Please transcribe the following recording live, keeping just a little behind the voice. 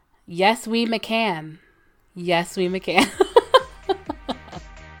Yes, we McCann. Yes, we McCann.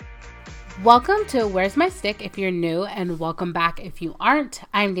 Welcome to Where's My Stick if you're new, and welcome back if you aren't.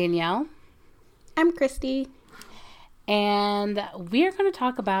 I'm Danielle. I'm Christy. And we're going to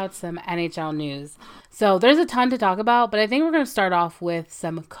talk about some NHL news. So there's a ton to talk about, but I think we're going to start off with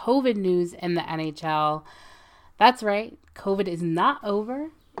some COVID news in the NHL. That's right. COVID is not over,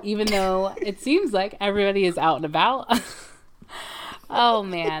 even though it seems like everybody is out and about. Oh,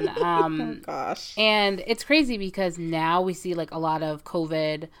 man. Oh, gosh. And it's crazy because now we see like a lot of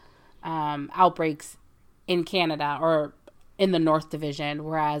COVID outbreaks in Canada or in the North Division,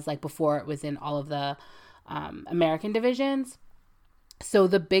 whereas like before it was in all of the American divisions. So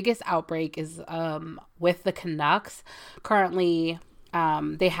the biggest outbreak is with the Canucks. Currently,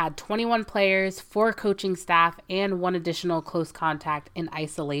 they had 21 players, 4 coaching staff, and 1 additional close contact in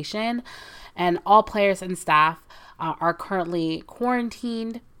isolation. And all players and staff are currently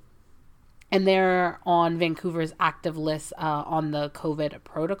quarantined, and they're on Vancouver's active list on the COVID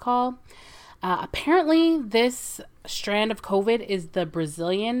protocol. Apparently, this strand of COVID is the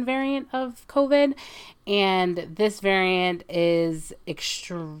Brazilian variant of COVID, and this variant is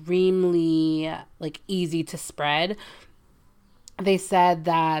extremely easy to spread. They said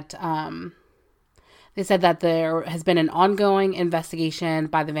that there has been an ongoing investigation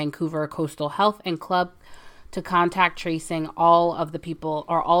by the Vancouver Coastal Health and Club to contact tracing all of the people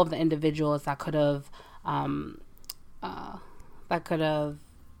or all of the individuals that could have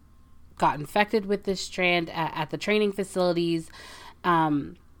got infected with this strand at the training facilities.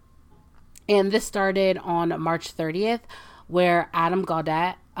 And this started on March 30th, where Adam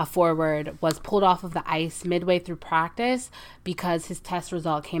Gaudette, a forward, was pulled off of the ice midway through practice because his test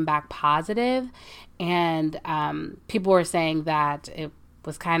result came back positive. And people were saying that it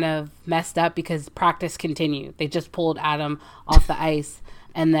was kind of messed up because practice continued. They just pulled Adam off the ice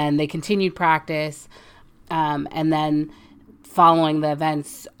and then they continued practice. And then following the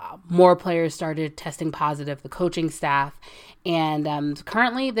events, more players started testing positive, the coaching staff. And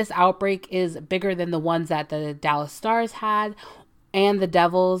currently this outbreak is bigger than the ones that the Dallas Stars had and the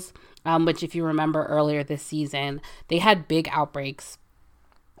Devils, which if you remember earlier this season, they had big outbreaks.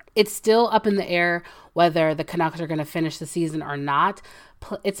 It's still up in the air whether the Canucks are going to finish the season or not.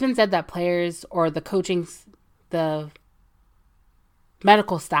 It's been said that players or the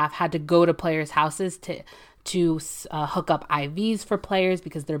medical staff had to go to players' houses to hook up IVs for players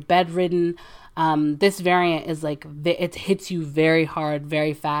because they're bedridden. This variant is it hits you very hard,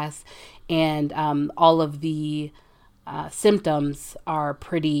 very fast, and all of the symptoms are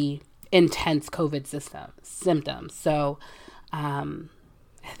pretty intense COVID symptoms. So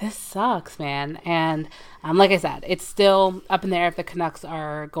this sucks, man. And like I said, it's still up in the air if the Canucks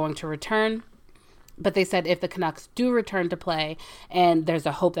are going to return. But they said if the Canucks do return to play, and there's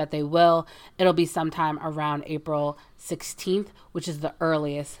a hope that they will, it'll be sometime around April 16th, which is the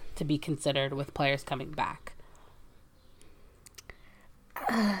earliest to be considered with players coming back.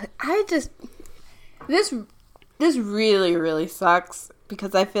 This really, really sucks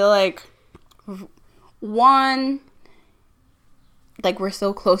because I feel like, one, we're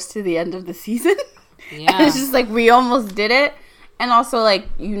so close to the end of the season. Yeah. And it's just we almost did it. And also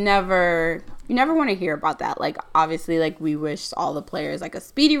you never want to hear about that. Obviously, we wish all the players a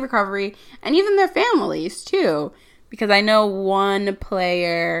speedy recovery and even their families too. Because I know one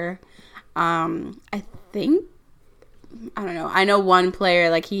player, I know one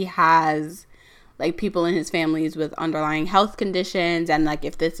player, he has people in his families with underlying health conditions. And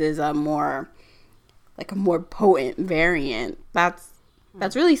if this is a more potent variant,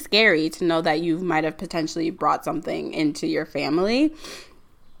 that's really scary to know that you might have potentially brought something into your family.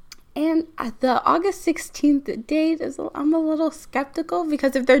 And the August 16th date I'm a little skeptical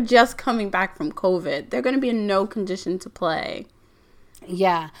because if they're just coming back from COVID, they're going to be in no condition to play.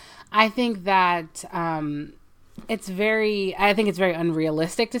 Yeah, I think that it's very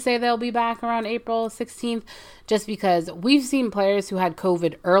unrealistic to say they'll be back around April 16th just because we've seen players who had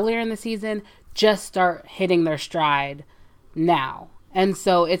COVID earlier in the season just start hitting their stride now. And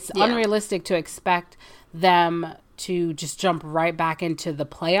so it's unrealistic to expect them to just jump right back into the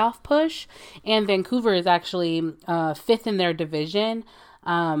playoff push. And Vancouver is actually 5th in their division.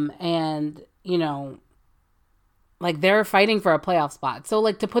 And, they're fighting for a playoff spot. So,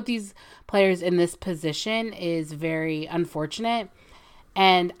 to put these players in this position is very unfortunate.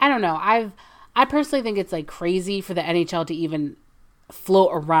 And I don't know. I personally think it's, crazy for the NHL to even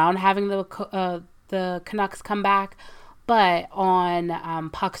float around having the Canucks come back. But on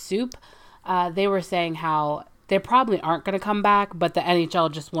Puck Soup, they were saying how they probably aren't going to come back, but the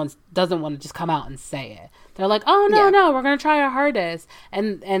NHL just doesn't want to just come out and say it. They're like, oh, no, we're going to try our hardest.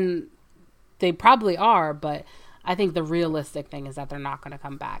 And they probably are, but I think the realistic thing is that they're not going to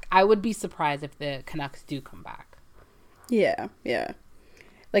come back. I would be surprised if the Canucks do come back. Yeah.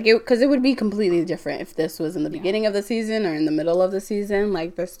 Like, because it would be completely different if this was in the beginning of the season or in the middle of the season,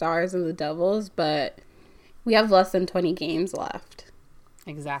 like the Stars and the Devils, but we have less than 20 games left.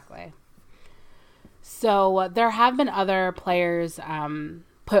 Exactly. So there have been other players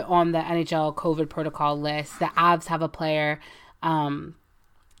put on the NHL COVID protocol list. The Avs have a player.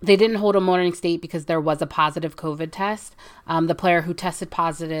 They didn't hold a morning state because there was a positive COVID test. The player who tested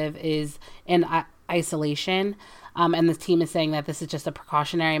positive is in isolation. And the team is saying that this is just a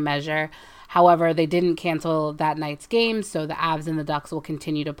precautionary measure. However, they didn't cancel that night's game, so the Avs and the Ducks will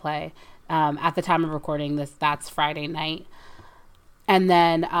continue to play. At the time of recording this, that's Friday night. And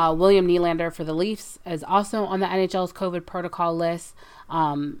then William Nylander for the Leafs is also on the NHL's COVID protocol list.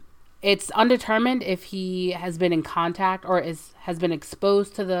 It's undetermined if he has been in contact or has been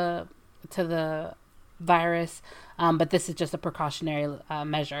exposed to the virus, but this is just a precautionary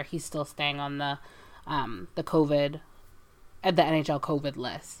measure. He's still staying on the COVID at the NHL COVID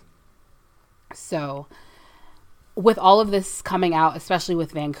list. So with all of this coming out, especially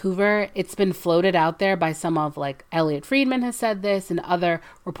with Vancouver, it's been floated out there by some of, like, Elliot Friedman has said this, and other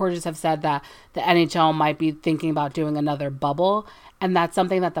reporters have said that the NHL might be thinking about doing another bubble, and that's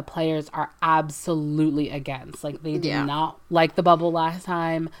something that the players are absolutely against. Like, they did not like the bubble last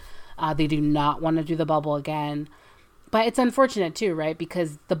time. They do not want to do the bubble again. But it's unfortunate too, right?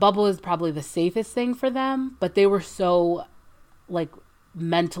 Because the bubble is probably the safest thing for them, but they were so, like,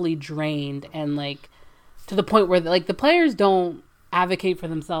 mentally drained and, like, to the point where, like, the players don't advocate for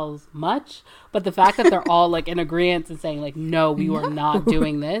themselves much, but the fact that they're all, like, in agreement and saying, like, no, we are not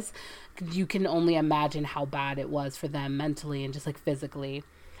doing this, you can only imagine how bad it was for them mentally and just, like, physically.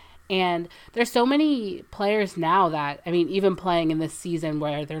 And there's so many players now that, I mean, even playing in this season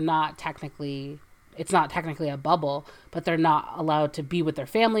where they're not technically, it's not technically a bubble, but they're not allowed to be with their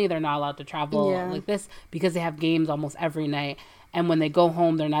family, they're not allowed to travel like this because they have games almost every night. And when they go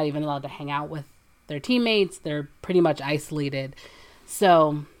home, they're not even allowed to hang out with their teammates. They're pretty much isolated.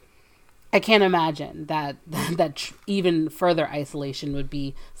 So I can't imagine that even further isolation would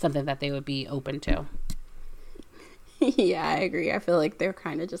be something that they would be open to. Yeah, I agree. I feel like they're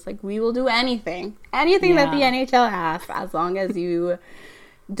kind of just like, we will do anything that the NHL asks, as long as you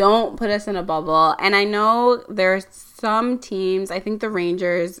don't put us in a bubble. And I know there's some teams, I think the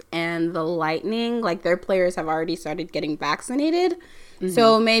Rangers and the Lightning, like, their players have already started getting vaccinated. Mm-hmm.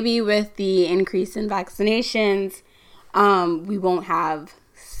 So maybe with the increase in vaccinations, we won't have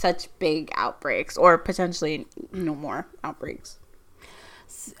such big outbreaks, or potentially no more outbreaks.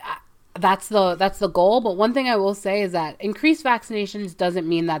 That's the goal. But one thing I will say is that increased vaccinations doesn't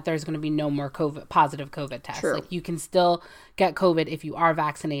mean that there's going to be no more positive COVID tests. True. Like, you can still get COVID if you are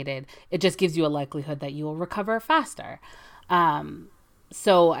vaccinated. It just gives you a likelihood that you will recover faster.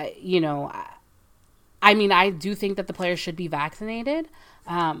 So, you know, I mean, I do think that the players should be vaccinated.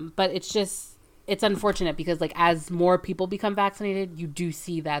 But it's unfortunate because, like, as more people become vaccinated, you do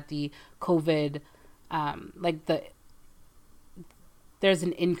see that the COVID, there's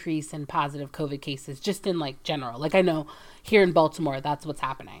an increase in positive COVID cases just in, like, general. Like, I know here in Baltimore, that's what's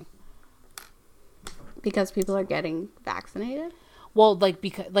happening. Because people are getting vaccinated? Well,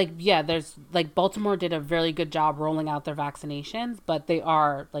 there's, like, Baltimore did a really good job rolling out their vaccinations, but they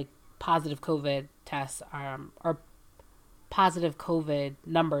are, like, positive COVID tests or positive COVID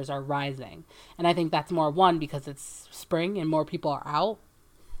numbers are rising. And I think that's more, one, because it's spring and more people are out.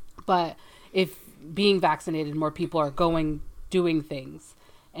 But if being vaccinated, more people are doing things,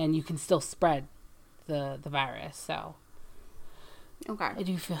 and you can still spread the virus. So okay,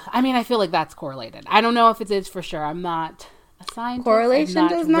 I feel like that's correlated. I don't know if it is for sure. I'm not a scientist. Correlation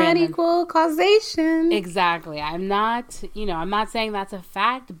does not equal causation. Exactly. I'm not saying that's a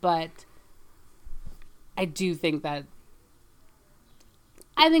fact, but I do think that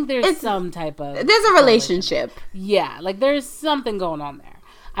there's some type of... There's a relationship. Yeah, like, there's something going on there.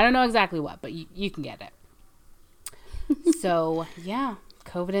 I don't know exactly what, but you can get it. So, yeah,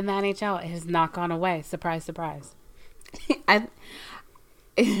 COVID in the NHL, it has not gone away. Surprise, surprise. I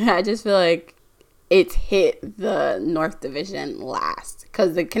just feel like it's hit the North Division last.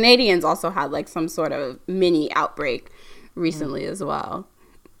 Because the Canadians also had, like, some sort of mini outbreak recently as well.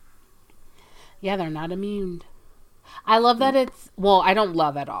 Yeah, they're not immune. I love that I don't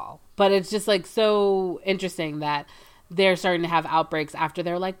love at all, but it's just, like, so interesting that they're starting to have outbreaks after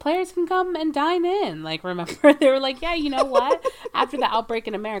they're like, players can come and dine in. Like, remember, they were like, yeah, you know what? After the outbreak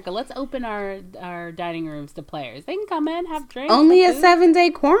in America, let's open our dining rooms to players. They can come in, have drinks. Only a 7-day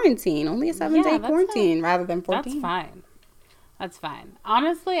quarantine. Only a 7-day quarantine rather than 14. That's fine. That's fine.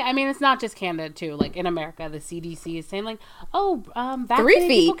 Honestly, I mean, it's not just Canada, too. Like, in America, the CDC is saying, like, vaccinated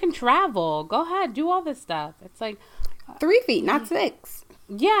people can travel. Go ahead, do all this stuff. It's like... 3 feet, not 6.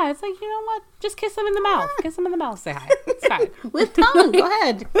 Yeah, it's like, you know what? Just kiss them in the mouth. Kiss them in the mouth. Say hi. It's fine. With tongue. Go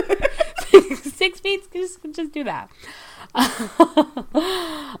ahead. 6 feet. Just do that.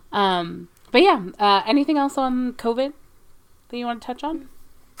 But yeah, anything else on COVID that you want to touch on?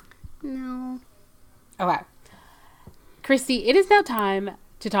 No. Okay. Christy, it is now time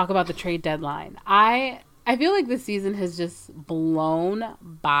to talk about the trade deadline. I feel like this season has just blown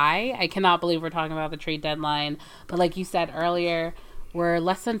by. I cannot believe we're talking about the trade deadline. But like you said earlier, we're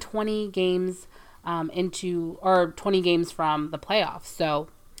less than 20 games 20 games from the playoffs. So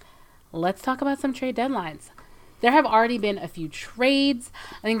let's talk about some trade deadlines. There have already been a few trades.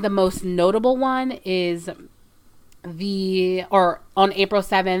 I think the most notable one is on April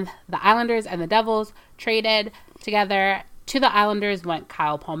 7th, the Islanders and the Devils traded together. To the Islanders went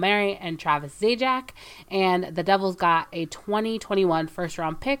Kyle Palmieri and Travis Zajac, and the Devils got a 2021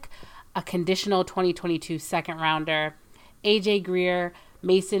 first-round pick, a conditional 2022 second-rounder, AJ Greer,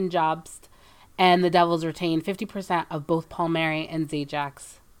 Mason Jobst, and the Devils retained 50% of both Palmieri and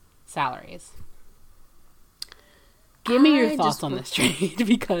Zajac's salaries. Give me your thoughts on this trade,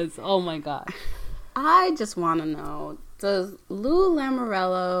 because, oh my God. I just want to know, does Lou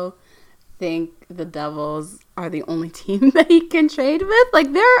Lamoriello think the Devils are the only team that he can trade with?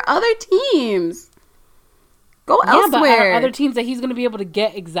 Like, there are other teams. Go elsewhere. But are other teams that he's going to be able to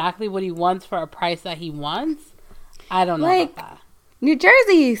get exactly what he wants for a price that he wants? I don't know about that. New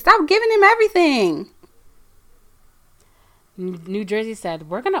Jersey, stop giving him everything. New Jersey said,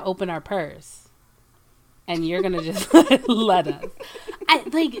 we're going to open our purse. And you're going to just let us.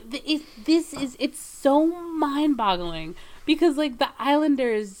 It's so mind-boggling. Because, like, the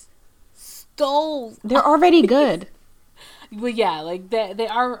Islanders stole. They're already good. Well, yeah, like, they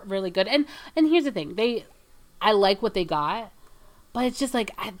are really good. And here's the thing. I like what they got. But it's just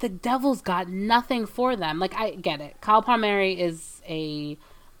like the Devils got nothing for them. Like, I get it. Kyle Palmieri is a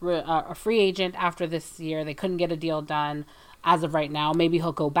free agent after this year. They couldn't get a deal done as of right now. Maybe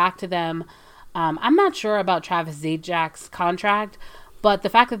he'll go back to them. I'm not sure about Travis Zajac's contract, but the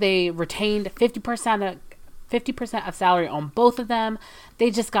fact that they retained 50% of salary on both of them,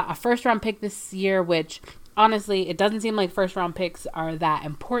 they just got a first-round pick this year, which... honestly, it doesn't seem like first-round picks are that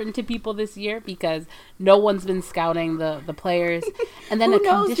important to people this year because no one's been scouting the players. And then a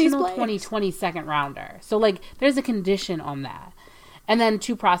conditional 2020 second-rounder. So, like, there's a condition on that. And then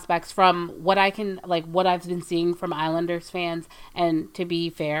 2 prospects from what I've been seeing from Islanders fans. And to be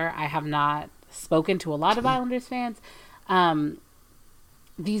fair, I have not spoken to a lot of Islanders fans.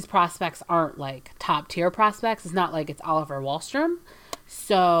 These prospects aren't, like, top-tier prospects. It's not like it's Oliver Wahlstrom.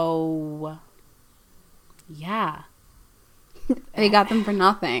 So... yeah. They got them for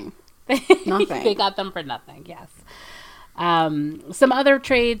nothing. Nothing. They got them for nothing, yes. Some other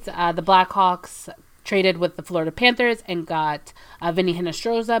trades, the Blackhawks traded with the Florida Panthers and got Vinny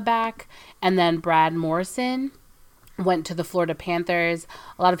Hinostroza back. And then Brad Morrison went to the Florida Panthers.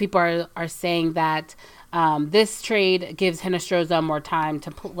 A lot of people are saying that this trade gives Hinostroza more time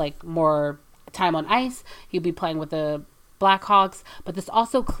more time on ice. He'll be playing with the Blackhawks, but this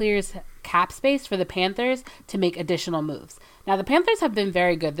also clears cap space for the Panthers to make additional moves. Now, the Panthers have been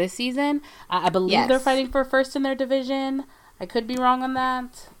very good this season. I believe they're fighting for first in their division. I could be wrong on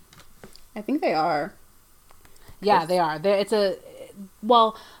that. I think they are. Yeah, they are. They're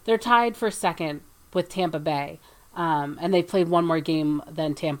tied for second with Tampa Bay. And they've played one more game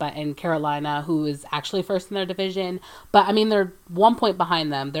than Tampa and Carolina, who is actually first in their division. But, I mean, they're 1 point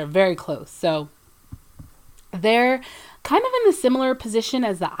behind them. They're very close. So, they're kind of in a similar position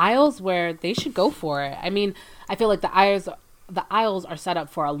as the Isles where they should go for it. I mean, I feel like the Isles are set up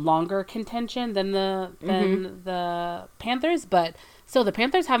for a longer contention than the Panthers, but still the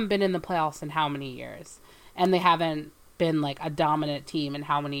Panthers haven't been in the playoffs in how many years? And they haven't been like a dominant team in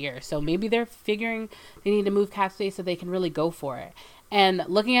how many years? So maybe they're figuring they need to move cap space so they can really go for it. And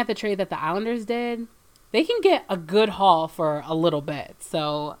looking at the trade that the Islanders did, they can get a good haul for a little bit.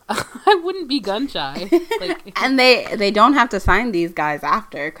 So I wouldn't be gun shy. And they don't have to sign these guys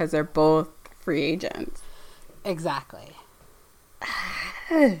after because they're both free agents. Exactly.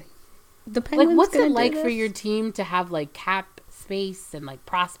 The Penguins, what's it like for your team to have like cap space and like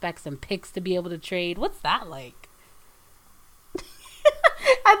prospects and picks to be able to trade? What's that like?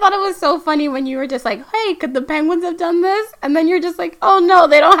 I thought it was so funny when you were just like, hey, could the Penguins have done this? And then you're just like, oh no,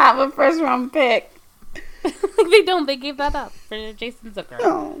 they don't have a first round pick. They don't. They gave that up for Jason Zucker.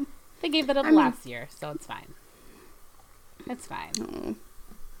 No. They gave that up last year, so it's fine. It's fine. No.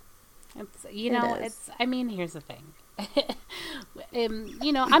 It's, it's, I mean, here's the thing.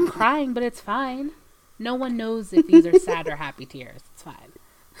 I'm crying, but it's fine. No one knows if these are sad or happy tears. It's fine.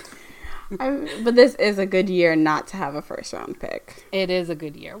 But this is a good year not to have a first round pick. It is a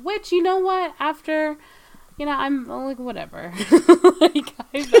good year. Which, you know what? After, I'm like, whatever. Like,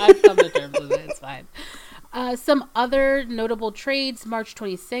 I've come to terms with it. It's fine. Some other notable trades. March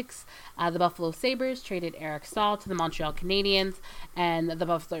 26th, the Buffalo Sabres traded Eric Staal to the Montreal Canadiens, and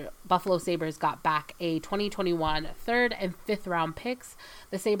the Buffalo Sabres got back a 2021 third and fifth round picks.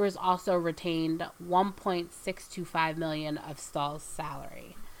 The Sabres also retained $1.625 million of Staal's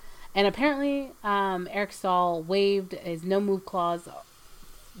salary. And apparently, Eric Staal waived his no-move clause.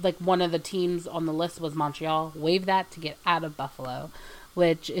 Like, one of the teams on the list was Montreal. Waived that to get out of Buffalo,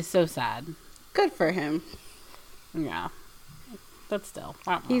 which is so sad. Good for him. Yeah. But still.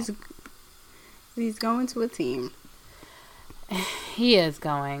 He's going to a team. He is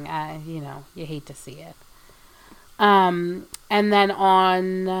going. You hate to see it. And then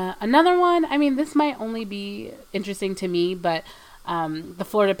on another one, I mean, this might only be interesting to me, but the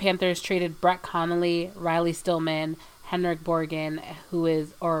Florida Panthers traded Brett Connolly, Riley Stillman, Henrik Borgstrom,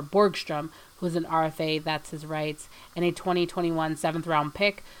 who's an RFA, that's his rights, and a 2021 seventh round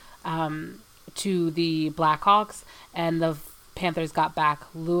pick to the Blackhawks, and the Panthers got back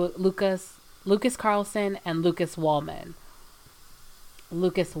Lucas Carlson and Lucas Wallmark.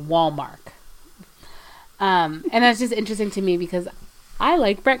 And that's just interesting to me because I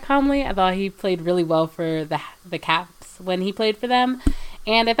like Brett Connolly. I thought he played really well for the Caps when he played for them,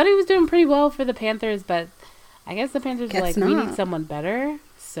 and I thought he was doing pretty well for the Panthers, but I guess the Panthers were like, we need someone better,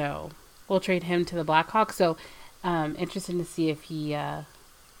 so we'll trade him to the Blackhawks. So interesting to see if he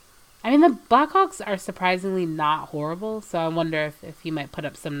the Blackhawks are surprisingly not horrible, so I wonder if he might put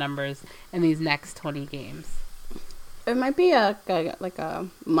up some numbers in these next 20 games. It might be a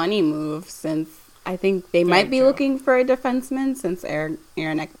money move, since I think they might be looking for a defenseman, since Aaron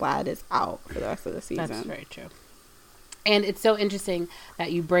Ekblad is out for the rest of the season. That's very true. And it's so interesting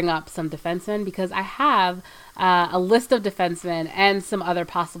that you bring up some defensemen, because I have a list of defensemen and some other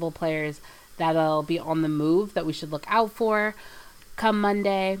possible players that'll be on the move that we should look out for come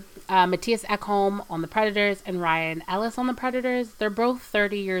Monday. Matthias Ekholm on the Predators and Ryan Ellis on the Predators. They're both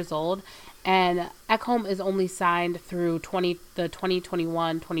 30 years old, and Ekholm is only signed through the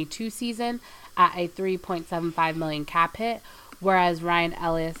 2021-22 season at a $3.75 million cap hit, whereas Ryan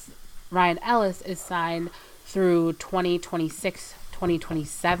Ellis is signed through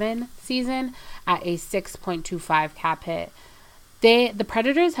 2026-2027 season at a $6.25 cap hit. The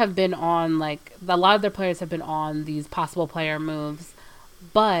Predators have been on, a lot of their players have been on these possible player moves,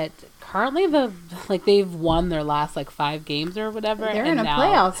 but currently they've won their last 5 games or whatever. They're in a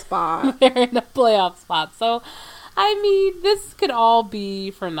playoff spot. They're in a playoff spot. So, I mean, this could all be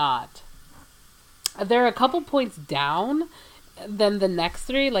for naught. They're a couple points down than the next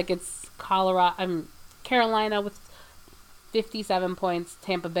three. It's Carolina with 57 points,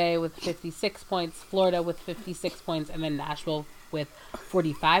 Tampa Bay with 56 points, Florida with 56 points, and then Nashville with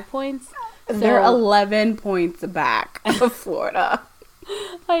 45 points. They're 11 points back of Florida.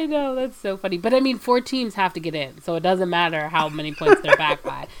 I know, that's so funny. But 4 teams have to get in, so it doesn't matter how many points they're back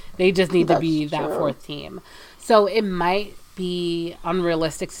by. They just need to be that 4th team. So it might be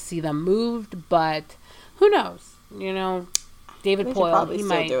unrealistic to see them moved, but who knows? David Poile, he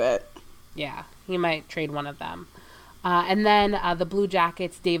might do it. Yeah, he might trade one of them. And then the Blue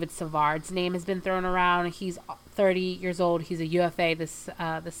Jackets, David Savard's name has been thrown around. He's 30 years old. He's a UFA this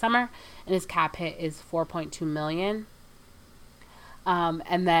summer, and his cap hit is $4.2 million.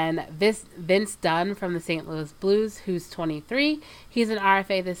 And then Vince Dunn from the St. Louis Blues, who's 23. He's an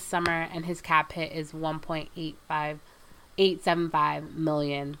RFA this summer, and his cap hit is $1.875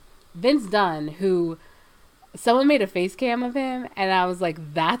 million. Vince Dunn, who someone made a face cam of him, and I was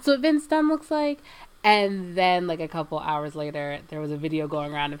like, that's what Vince Dunn looks like. And then a couple hours later, there was a video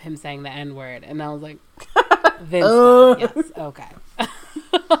going around of him saying the N-word, and I was like, Vince Dunn, yes, okay.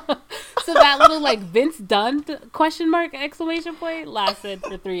 So that little Vince Dunn exclamation point lasted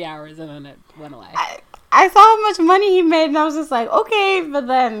for 3 hours, and then it went away. I saw how much money he made, and I was just like, okay, but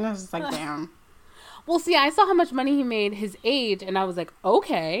then I was just like, damn. Well, see, I saw how much money he made, his age, and I was like,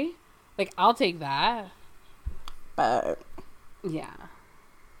 okay, I'll take that. But yeah.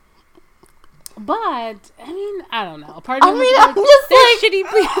 But I don't know. A part of me I'm just there's shitty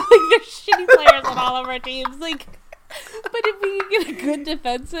players on all of our teams. But if we can get a good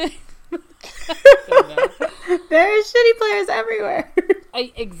defenseman, there are shitty players everywhere.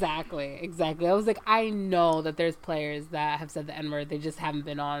 Exactly. I was like, I know that there's players that have said the N-word. They just haven't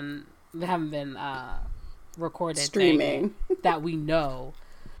been recorded streaming that we know.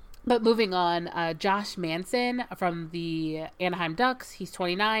 But moving on, Josh Manson from the Anaheim Ducks, he's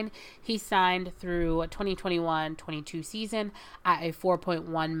 29. He signed through 2021-22 season at a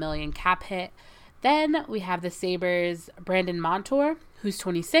 $4.1 million cap hit. Then we have the Sabres' Brandon Montour, who's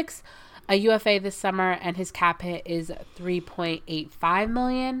 26, a UFA this summer, and his cap hit is $3.85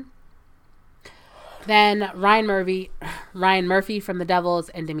 million. Then Ryan Murphy from the Devils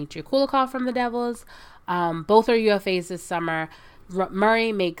and Dmitry Kulikov from the Devils. Both are UFAs this summer.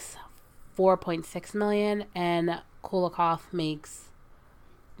 Murray makes $4.6 million and Kulikov makes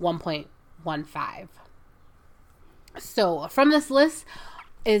 $1.15. So from this list,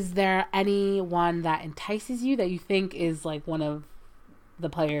 is there anyone that entices you that you think is like one of the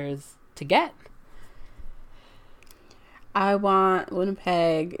players to get? I want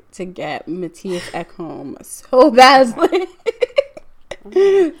Winnipeg to get Matthias Ekholm so badly.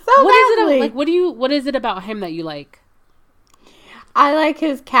 What is it about him that you like? I like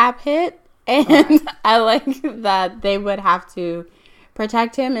his cap hit, and I like that they would have to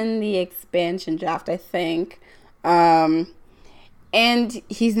protect him in the expansion draft, I think. And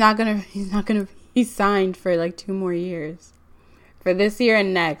he's not gonna be signed for like 2 more years, for this year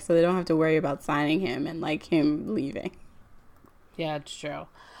and next, so they don't have to worry about signing him and like him leaving. Yeah, it's true.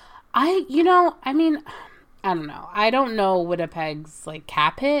 I don't know. I don't know Winnipeg's like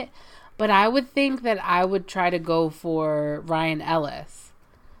cap hit, but I would think that I would try to go for Ryan Ellis.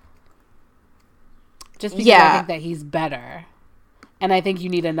 Just because I think that he's better. And I think you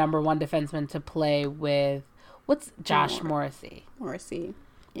need a number 1 defenseman to play with. What's Josh Morrissey?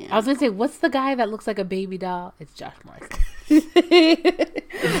 Yeah. I was going to say, what's the guy that looks like a baby doll? It's Josh Morrissey.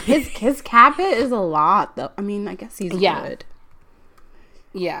 his cap hit is a lot, though. I mean, I guess he's good.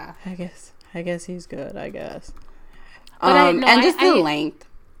 Yeah. I guess he's good, I guess. But the length.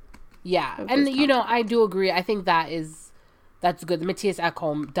 Yeah. And, I do agree. I think that's good. Matthias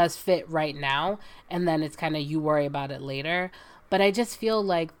Ekholm does fit right now. And then it's kind of you worry about it later. But I just feel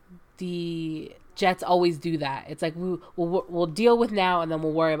like the Jets always do that. It's like we'll deal with now and then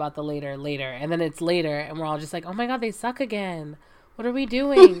we'll worry about the later. And then it's later and we're all just like, oh my God, they suck again. What are we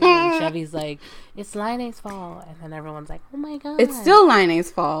doing? And then Chevy's like, it's Laine's fault. And then everyone's like, oh my God. It's still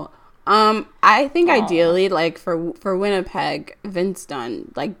Laine's fault. I think ideally, like for Winnipeg, Vince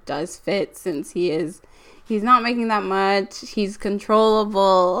Dunn like does fit since he's not making that much. He's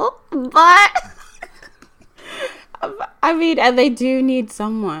controllable, but I mean, and they do need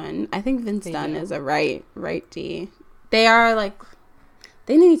someone. I think Vince Dunn is a right D. They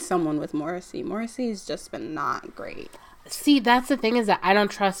need someone with Morrissey. Morrissey's just been not great. See, that's the thing, is that I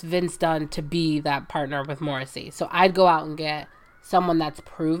don't trust Vince Dunn to be that partner with Morrissey. So I'd go out and get someone that's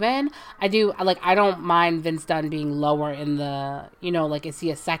proven. I don't mind Vince Dunn being lower in the, is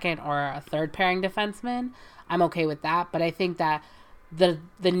he a second or a third pairing defenseman? I'm okay with that. But I think that the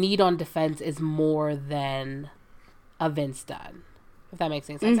need on defense is more than a Vince Dunn, if that makes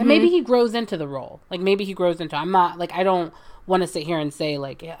any sense. Mm-hmm. And maybe he grows into the role. I'm not, I don't want to sit here and say,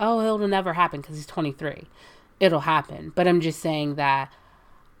 it'll never happen because he's 23. It'll happen. But I'm just saying that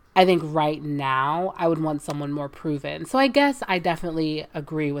I think right now I would want someone more proven. So I guess I definitely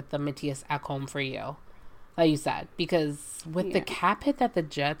agree with the Matthias Ekholm for you, that you said. Because with the cap hit that the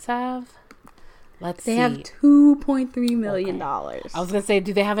Jets have, they have $2.3 million. Okay. I was going to say,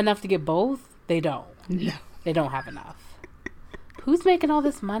 do they have enough to get both? They don't. No. They don't have enough. Who's making all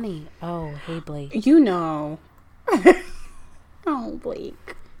this money? Oh, hey, Blake. Oh,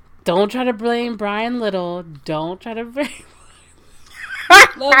 Blake. Don't try to blame Brian Little. Don't try to blame...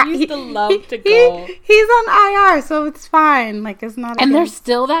 used to love to go. He's on IR, so it's fine. It's not... And they're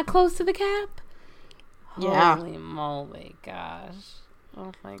still that close to the cap? Yeah. Holy moly, gosh.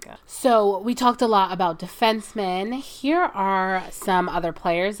 Oh my God. So we talked a lot about defensemen. Here are some other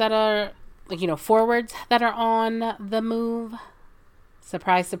players that are... forwards that are on the move.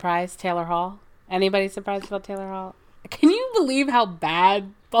 Surprise, surprise, Taylor Hall. Anybody surprised about Taylor Hall? Can you believe how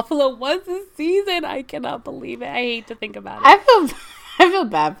bad Buffalo was this season? I cannot believe it. I hate to think about it. I feel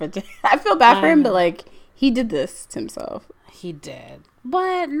bad for him, but he did this to himself. He did,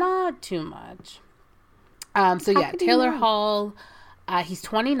 but not too much. Taylor Hall. He's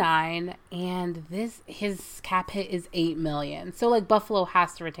 29, and his cap hit is $8 million. So Buffalo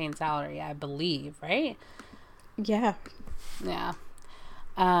has to retain salary, I believe, right? Yeah. Yeah.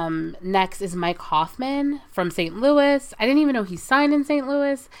 Next is Mike Hoffman from St. Louis. I didn't even know he signed in St.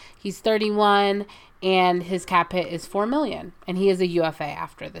 Louis. He's 31, and his cap hit is $4 million, and he is a UFA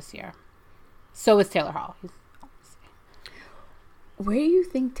after this year. So is Taylor Hall. Where do you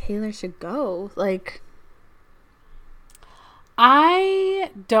think Taylor should go? Like,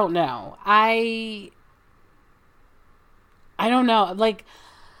 I don't know. I don't know. Like,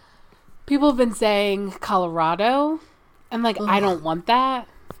 people have been saying Colorado, and like, I don't want that.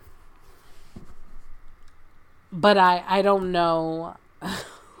 But I don't know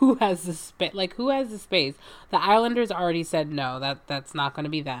who has the space. Like, who has the space? The Islanders already said no. That's not going to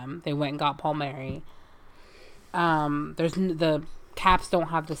be them. They went and got Palmieri. There's the Caps don't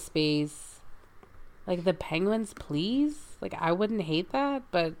have the space. Like, the Penguins, please. Like, I wouldn't hate that,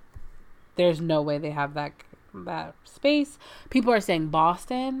 but there's no way they have that space. People are saying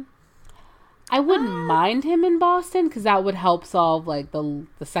Boston. I wouldn't mind him in Boston because that would help solve like the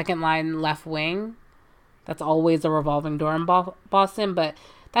second line left wing. That's always a revolving door in Boston, but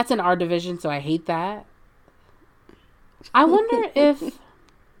that's in our division, so I hate that. I wonder if...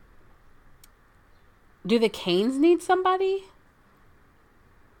 Do the Canes need somebody?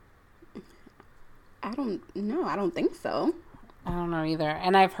 I don't know. I don't think so. I don't know either.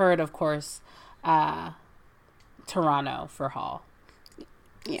 And I've heard, of course, Toronto for Hall.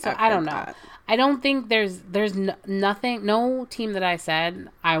 Yeah, so I don't know. I don't think there's nothing, no team that I said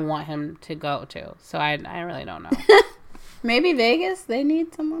I want him to go to. So I really don't know. Maybe Vegas. They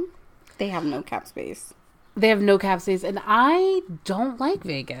need someone. They have no cap space. They have no cap space, and I don't like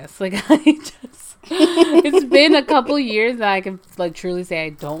Vegas. Like, it's been a couple years that I can like truly say I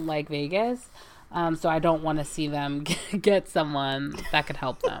don't like Vegas. So I don't want to see them get someone that could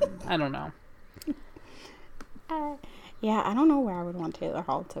help them. I don't know. Yeah, I don't know where I would want Taylor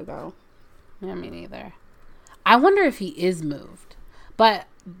Hall to go. Yeah, me neither. I wonder if he is moved. But,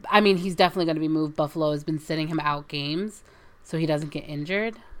 I mean, he's definitely going to be moved. Buffalo has been sitting him out games so he doesn't get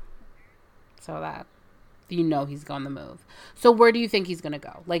injured. So that, he's going to move. So where do you think he's going to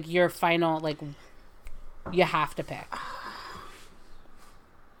go? Like, your final, like, you have to pick.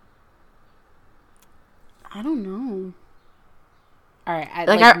 I don't know. All right.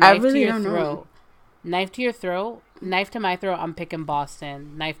 I really don't know. Knife to your throat. Knife to my throat. I'm picking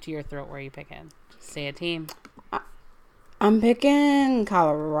Boston. Knife to your throat. Where are you picking? Say a team. I'm picking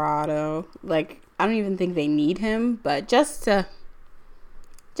Colorado. Like, I don't even think they need him, but just for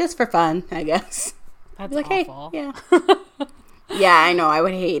fun, I guess. That's like, awful. Hey, yeah. Yeah, I know. I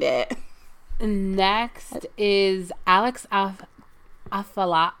would hate it. Next is Alex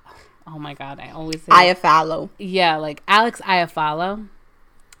Afala. Oh my God, I always say Iafallo. Yeah, like Alex Iafallo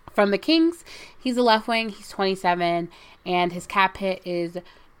from the Kings. He's a left wing. He's 27, and his cap hit is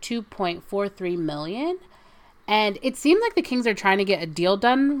 $2.43 million. And it seemed like the Kings are trying to get a deal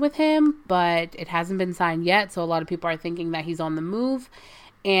done with him, but it hasn't been signed yet. So a lot of people are thinking that he's on the move.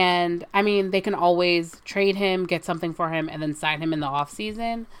 And I mean, they can always trade him, get something for him, and then sign him in the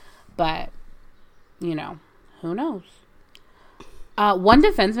offseason. But, who knows? One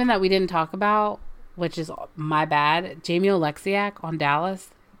defenseman that we didn't talk about, which is my bad, Jamie Oleksiak on Dallas.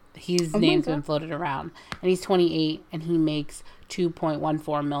 His name's been floated around. And he's 28, and he makes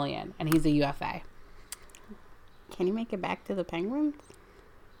 $2.14 million, and he's a UFA. Can he make it back to the Penguins?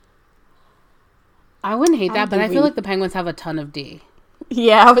 I wouldn't hate that, but I feel like the Penguins have a ton of D.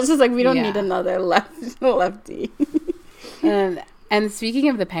 Yeah, I was just like, we don't need another lefty. And speaking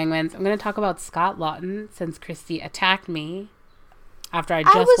of the Penguins, I'm going to talk about Scott Laughton, since Christy attacked me after I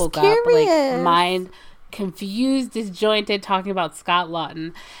just woke up, like mind confused, disjointed, talking about Scott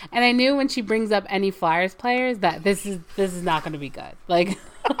Laughton. And I knew when she brings up any Flyers players that this is not going to be good. Like,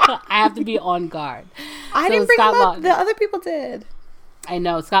 I have to be on guard. I didn't bring him up. The other people did. I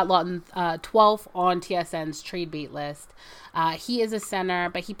know. Scott Laughton, 12th on TSN's trade bait list. He is a center,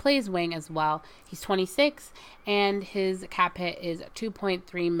 but he plays wing as well. He's 26, and his cap hit is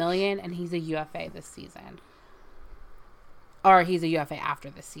 $2.3 million, and he's a UFA this season. Or he's a UFA after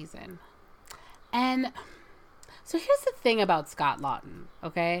this season. And so here's the thing about Scott Laughton,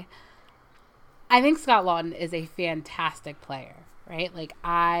 okay? I think Scott Laughton is a fantastic player, right? Like,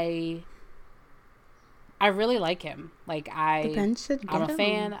 I really like him. Like, I'm a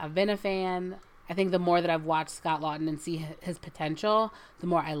fan. I've been a fan. I think the more that I've watched Scott Laughton and see his potential, the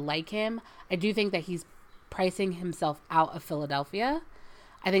more I like him. I do think that he's pricing himself out of Philadelphia.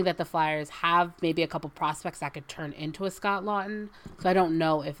 I think that the Flyers have maybe a couple prospects that could turn into a Scott Laughton. So I don't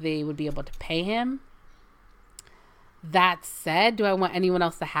know if they would be able to pay him. That said, do I want anyone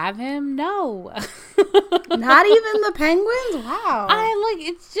else to have him? No. Not even the Penguins? Wow.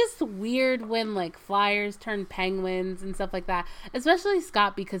 It's just weird when, like, Flyers turn Penguins and stuff like that. Especially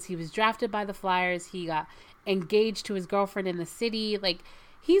Scott, because he was drafted by the Flyers. He got engaged to his girlfriend in the city. Like,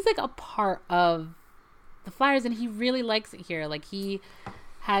 he's, like, a part of the Flyers, and he really likes it here. Like, he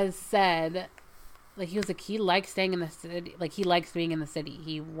has said, like, he likes staying in the city. Like, he likes being in the city.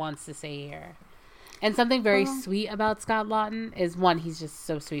 He wants to stay here. And something very sweet about Scott Laughton is, one, he's just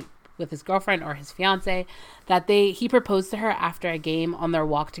so sweet with his girlfriend or his fiance, that he proposed to her after a game on their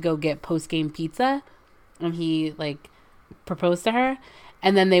walk to go get post-game pizza. And he, like, proposed to her.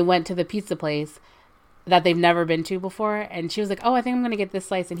 And then they went to the pizza place that they've never been to before. And she was like, oh, I think I'm going to get this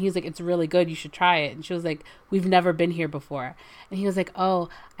slice. And he was like, it's really good. You should try it. And she was like, we've never been here before. And he was like, oh,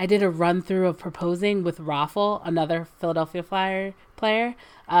 I did a run through of proposing with Raffle, another Philadelphia Flyer player,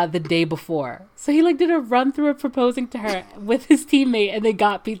 the day before. So he, like, did a run through of proposing to her with his teammate, and they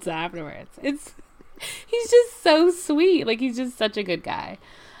got pizza afterwards. He's just so sweet. Like, he's just such a good guy.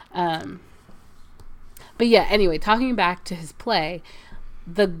 But yeah, anyway, talking back to his play,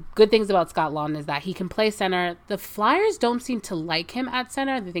 the good things about Scott Laughton is that he can play center. The Flyers don't seem to like him at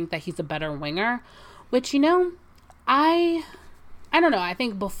center. They think that he's a better winger, which, you know, I don't know. I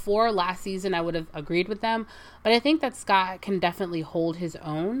think before last season, I would have agreed with them. But I think that Scott can definitely hold his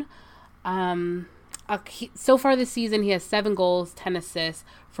own. So far this season, he has 7 goals, 10 assists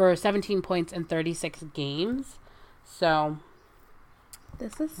for 17 points in 36 games. So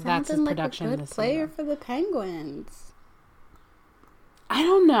this is sounding like a good player for the Penguins. I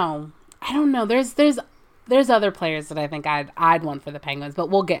don't know. There's other players that I think I'd want for the Penguins, but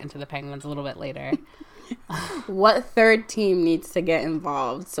we'll get into the Penguins a little bit later. What third team needs to get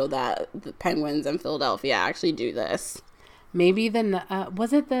involved so that the Penguins and Philadelphia actually do this? Maybe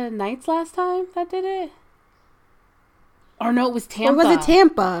was it the Knights last time that did it? Or no, it was Tampa. Or was it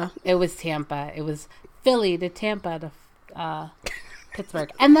Tampa? It was Tampa. It was Philly to Tampa to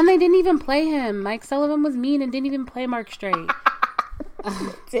Pittsburgh. And then they didn't even play him. Mike Sullivan was mean and didn't even play Mark Streit.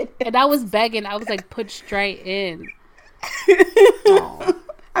 And I was begging. I was like, put Streit in.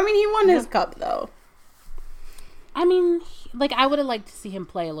 I mean, he won his cup, though. I mean, like, I would have liked to see him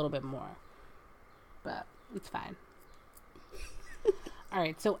play a little bit more. But it's fine. All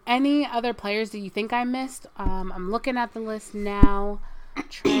right, so any other players that you think I missed? I'm looking at the list now,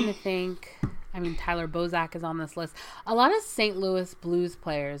 trying to think. I mean, Tyler Bozak is on this list. A lot of St. Louis Blues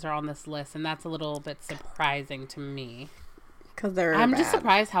players are on this list, and that's a little bit surprising to me. Because they're I'm bad. just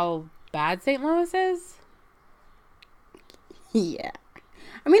surprised how bad St. Louis is. Yeah.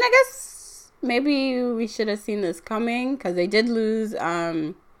 I mean, I guess maybe we should have seen this coming, because they did lose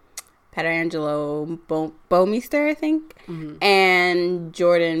Pietrangelo Bouwmeester, I think. Mm-hmm. And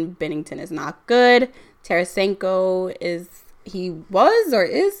Jordan Binnington is not good. Tarasenko is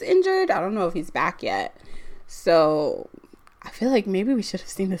injured. I don't know if he's back yet. So I feel like maybe we should have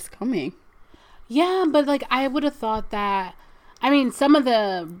seen this coming. Yeah, but like I would have thought that. I mean, some of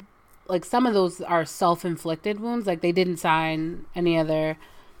those are self-inflicted wounds. Like they didn't sign any other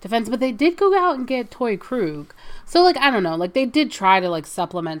defense, but they did go out and get Torrey Krug. So like I don't know. Like they did try to like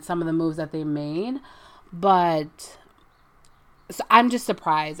supplement some of the moves that they made, but so I'm just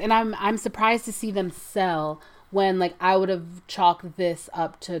surprised, and I'm surprised to see them sell when like I would have chalked this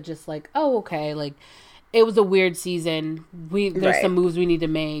up to just like, oh, okay, like it was a weird season. There's some moves we need to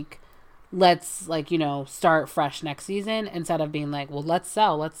make. Let's like, start fresh next season instead of being like, well, let's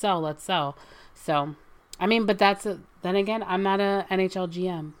sell. So, I mean, but then again, I'm not a NHL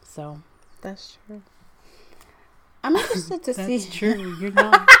GM, so. That's true. I'm interested to see. That's true. You're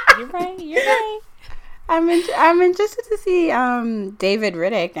not. You're right. I'm interested to see David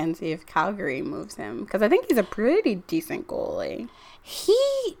Rittich and see if Calgary moves him, because I think he's a pretty decent goalie.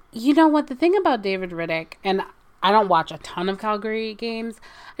 You know what? The thing about David Rittich, and I don't watch a ton of Calgary games,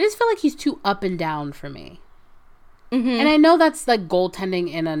 I just feel like he's too up and down for me. Mm-hmm. And I know that's like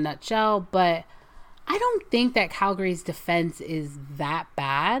goaltending in a nutshell, but I don't think that Calgary's defense is that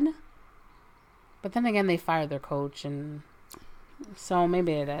bad. But then again, they fired their coach, and so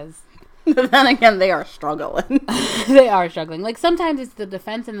maybe it is. But then again, they are struggling. They are struggling. Like sometimes it's the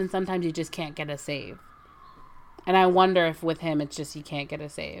defense, and then sometimes you just can't get a save. And I wonder if with him, it's just you can't get a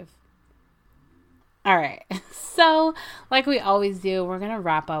save. All right. So, like we always do, we're going to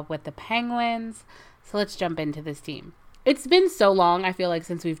wrap up with the Penguins. So let's jump into this team. It's been so long, I feel like,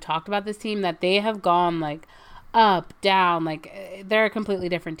 since we've talked about this team that they have gone like up, down, like they're a completely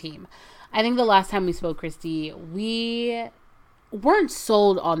different team. I think the last time we spoke, Christy, we weren't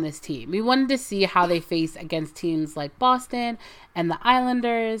sold on this team. We wanted to see how they face against teams like Boston and the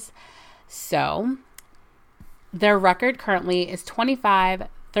Islanders. So Their record currently is 25,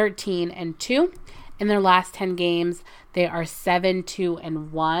 13, and 2. In their last 10 games, they are 7, 2,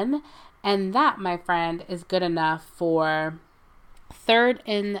 and 1. And that, my friend, is good enough for third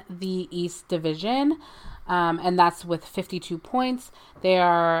in the East Division. And that's with 52 points. They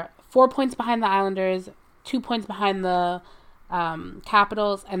are 4 points behind the Islanders, 2 points behind the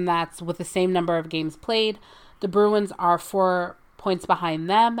Capitals, and that's with the same number of games played. The Bruins are 4 points behind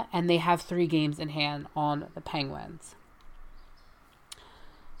them, and they have 3 games in hand on the Penguins.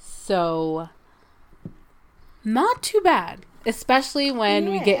 So, not too bad, especially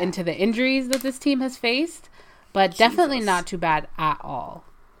when we get into the injuries that this team has faced, but definitely not too bad at all.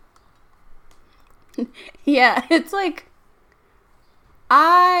 Yeah, it's like,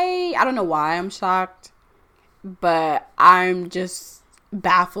 I don't know why I'm shocked, but I'm just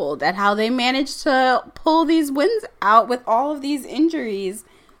baffled at how they managed to pull these wins out with all of these injuries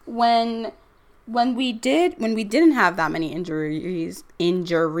when we didn't have that many injuries,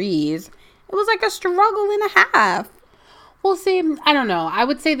 it was like a struggle and a half. Well, see, I don't know. I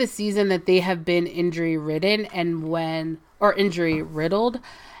would say this season that they have been injury riddled, and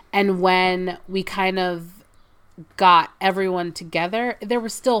when we kind of got everyone together, there were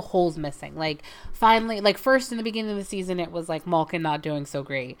still holes missing. Like, finally, like, first in the beginning of the season, it was like Malkin not doing so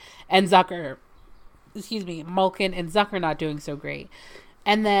great, and Malkin and Zucker not doing so great.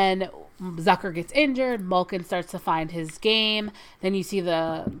 And then Zucker gets injured, Malkin starts to find his game. Then you see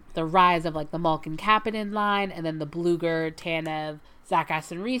the rise of like the Malkin Kapanen line, and then the Blueger, Tanev, Zach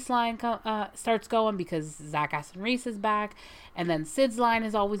Aston-Reese line starts going because Zach Aston-Reese is back. And then Sid's line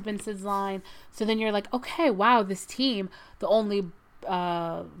has always been Sid's line. So then you're like, okay, wow, this team, the only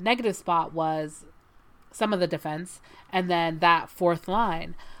negative spot was some of the defense and then that fourth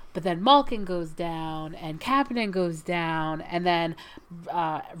line. But then Malkin goes down and Kapanen goes down, and then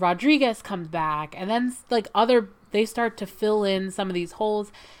Rodriguez comes back, and then like they start to fill in some of these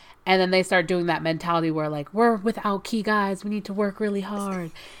holes, and then they start doing that mentality where like, we're without key guys, we need to work really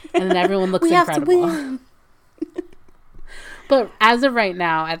hard, and then everyone looks incredible. But as of right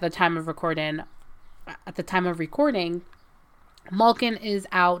now, at the time of recording, Malkin is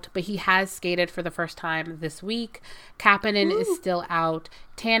out, but he has skated for the first time this week. Kapanen is still out.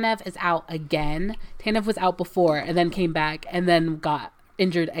 Tanev is out again. Tanev was out before and then came back and then got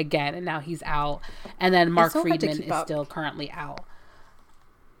injured again, and now he's out. And then Mark Friedman is still currently out.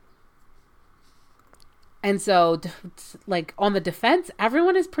 And so, like, on the defense,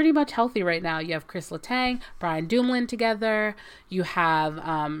 everyone is pretty much healthy right now. You have Chris Letang, Brian Dumoulin together. You have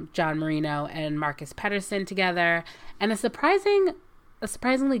John Marino and Marcus Pettersson together. And a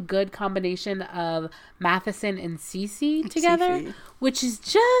surprisingly good combination of Matheson and Ceci together, which is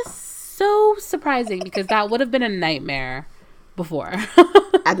just so surprising because that would have been a nightmare before.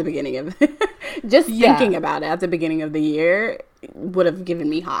 At the beginning of just thinking about it at the beginning of the year would have given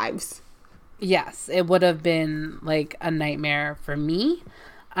me hives. Yes, it would have been like a nightmare for me.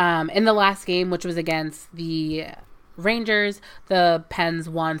 In the last game, which was against the Rangers, the Pens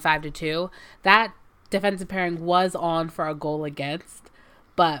won 5-2. That defensive pairing was on for a goal against,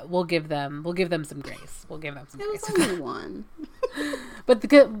 but we'll give them some grace. It was only one. But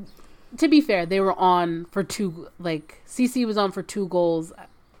to be fair, they were on for two. Like CC was on for 2 goals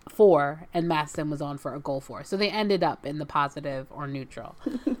for, and Maston was on for a goal for. So they ended up in the positive or neutral.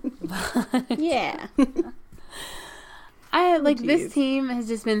 Yeah. This team has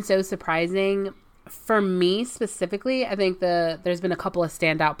just been so surprising. For me specifically, I think there's been a couple of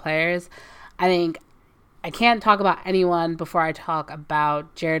standout players. I think I can't talk about anyone before I talk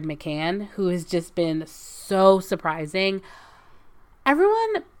about Jared McCann, who has just been so surprising.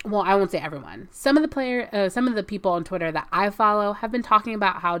 Everyone, well, I won't say everyone. Some of the people on Twitter that I follow have been talking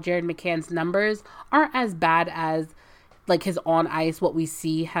about how Jared McCann's numbers aren't as bad as like his on ice, what we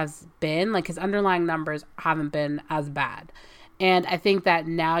see has been. Like his underlying numbers haven't been as bad. And I think that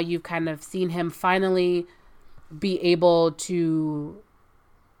now you've kind of seen him finally be able to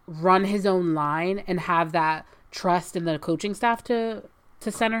run his own line and have that trust in the coaching staff to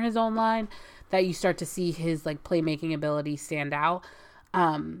center his own line, that you start to see his like playmaking ability stand out.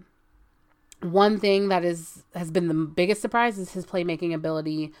 One thing that has been the biggest surprise is his playmaking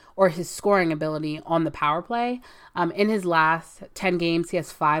ability or his scoring ability on the power play. In his last 10 games, he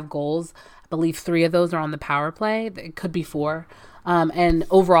has 5 goals. I believe 3 of those are on the power play. It could be 4. And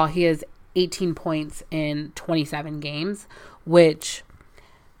overall, he has 18 points in 27 games, which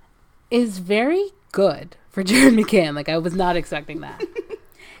is very good for Jared McCann. Like, I was not expecting that.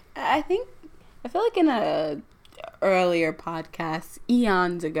 I feel like in a earlier podcast,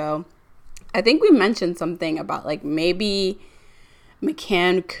 eons ago, I think we mentioned something about like maybe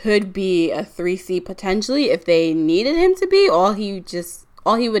McCann could be a 3C potentially if they needed him to be. All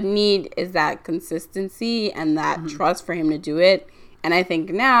he would need is that consistency and that trust for him to do it. And I think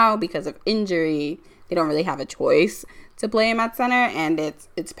now, because of injury, they don't really have a choice to play him at center, and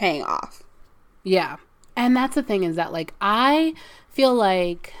it's paying off. Yeah. And that's the thing, is that, like, I feel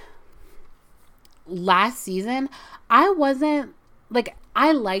like last season, I wasn't, like,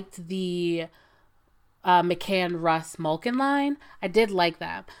 I liked the McCann, Russ, Malkin line. I did like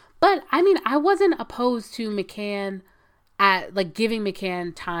that. But, I mean, I wasn't opposed to McCann at, like, giving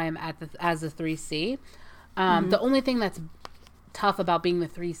McCann time as a 3C. The only thing that's tough about being the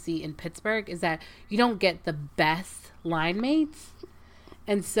 3C in Pittsburgh is that you don't get the best line mates.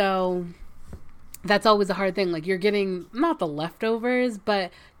 And so that's always a hard thing. Like, you're getting not the leftovers,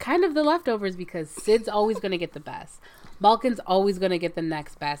 but kind of the leftovers, because Sid's always going to get the best. Malkin's always going to get the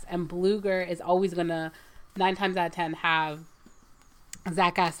next best. And Bluger is always going to, 9 times out of 10, have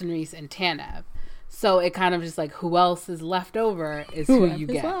Zach Aston-Reese and Tanev. So it kind of just like, who else is left over is who you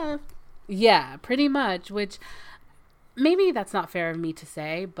get. Left. Yeah, pretty much, which maybe that's not fair of me to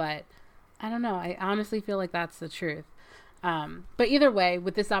say, but I don't know. I honestly feel like that's the truth. But either way,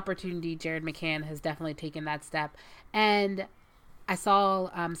 with this opportunity, Jared McCann has definitely taken that step. And I saw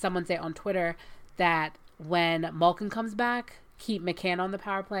someone say on Twitter that when Malkin comes back, keep McCann on the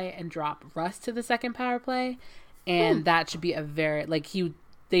power play and drop Russ to the second power play. And that should be a very, like,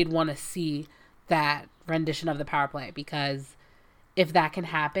 they'd want to see that rendition of the power play, because if that can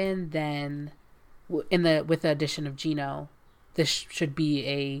happen, then with the addition of Gino, this should be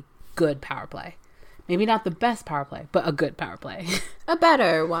a good power play. Maybe not the best power play, but a good power play. A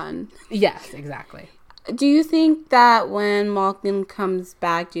better one. Yes, exactly. Do you think that when Malkin comes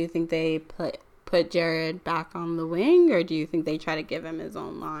back, do you think they put Jared back on the wing, or do you think they try to give him his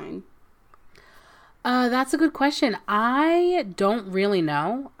own line? That's a good question. I don't really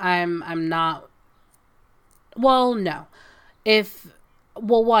know. I'm not. Well, no.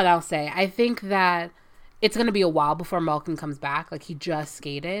 What I'll say, I think that it's going to be a while before Malkin comes back. Like, he just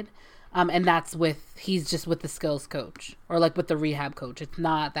skated. And he's just with the skills coach, or like with the rehab coach. It's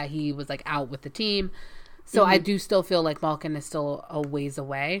not that he was like out with the team. So I do still feel like Malkin is still a ways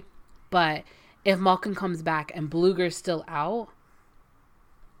away. But if Malkin comes back and Bluger's still out,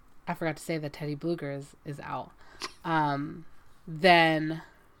 I forgot to say that Teddy Bluger is out. Then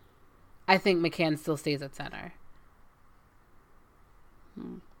I think McCann still stays at center.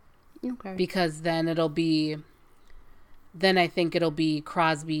 Okay. Because then I think it'll be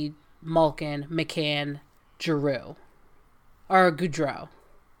Crosby, Malkin, McCann, Giroux. Or Gaudreau.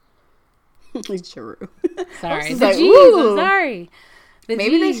 Giroux. Sorry. I'm sorry.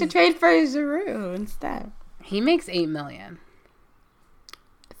 Maybe they should trade for Giroux instead. He makes $8 million.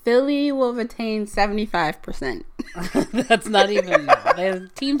 Philly will retain 75%. That's not even that. The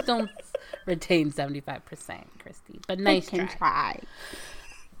teams don't retain 75%, Christy. But nice try.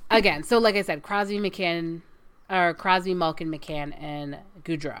 Again, so like I said, Crosby, Malkin, McCann, and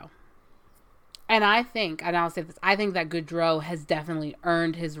Gaudreau. And I'll say this, I think that Gaudreau has definitely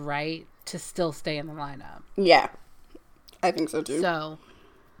earned his right to still stay in the lineup. Yeah. I think so too. So,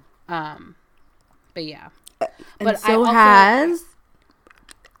 but yeah. But so has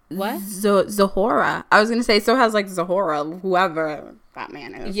what? Zahora. I was going to say, so has like Zahora, whoever that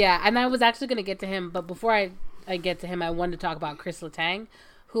man is. Yeah, and I was actually going to get to him, but before I get to him, I wanted to talk about Chris Letang,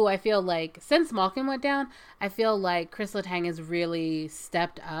 who I feel like, since Malkin went down, I feel like Chris Letang has really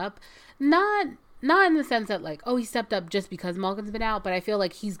stepped up. Not in the sense that, like, oh, he stepped up just because Malkin's been out, but I feel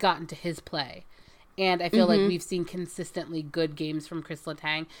like he's gotten to his play. And I feel like we've seen consistently good games from Chris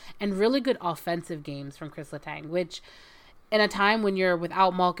Letang and really good offensive games from Chris Letang, which in a time when you're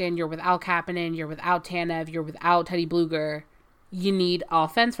without Malkin, you're without Kapanen, you're without Tanev, you're without Teddy Bluger, you need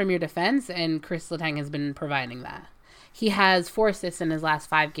offense from your defense, and Chris Letang has been providing that. He has 4 assists in his last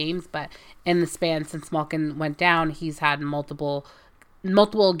 5 games, but in the span since Malkin went down, he's had multiple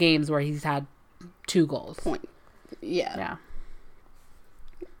games where he's had 2 goals. Yeah.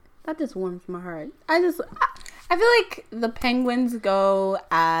 That just warms my heart. I feel like the Penguins go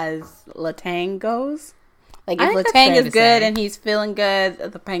as Letang goes. Like, if Letang is good and he's feeling good,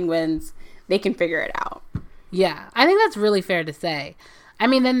 the Penguins, they can figure it out. Yeah, I think that's really fair to say. I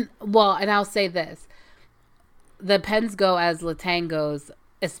mean, and I'll say this. The Pens go as Letang goes,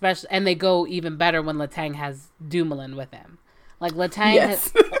 especially, and they go even better when Letang has Dumoulin with him. Like,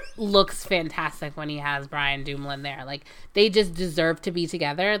 Letang looks fantastic when he has Brian Dumoulin there. Like, they just deserve to be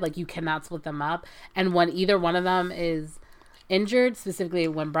together. Like, you cannot split them up. And when either one of them is injured, specifically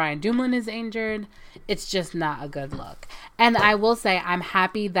when Brian Dumoulin is injured, it's just not a good look. And I will say I'm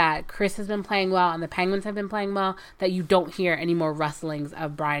happy that Chris has been playing well and the Penguins have been playing well, that you don't hear any more rustlings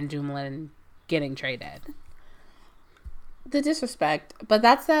of Brian Dumoulin getting traded. The disrespect. But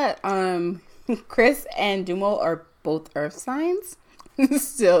that's that Chris and Dumo are both earth signs.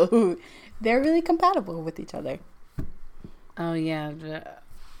 So they're really compatible with each other. Oh, yeah.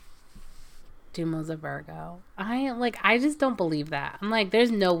 Dumo's a Virgo. I just don't believe that. I'm like,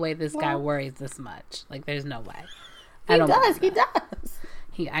 there's no way this guy worries this much. Like, there's no way. He does.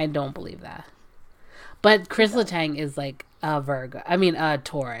 I don't believe that. But Chris Letang is like a Virgo. I mean, a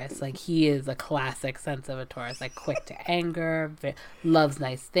Taurus. Like, he is a classic sense of a Taurus. Like, quick to anger, loves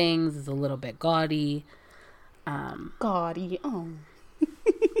nice things, is a little bit gaudy. Gaudy. Oh.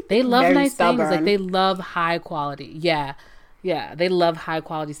 They love Very nice stubborn. things. Like, they love high quality. Yeah. Yeah, they love high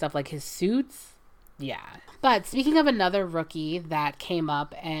quality stuff like his suits. Yeah. But speaking of another rookie that came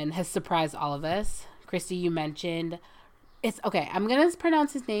up and has surprised all of us, Christy, you mentioned, I'm going to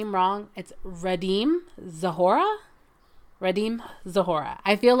pronounce his name wrong. It's Radim Zohora? Radim Zohora.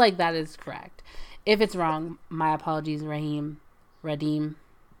 I feel like that is correct. If it's wrong, my apologies, Radim.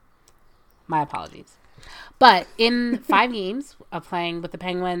 My apologies. But in 5 games of playing with the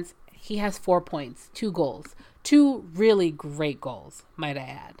Penguins, he has 4 points, 2 goals. 2 really great goals, might I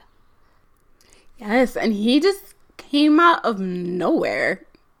add. Yes, and he just came out of nowhere.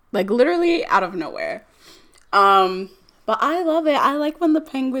 Like, literally out of nowhere. But I love it. I like when the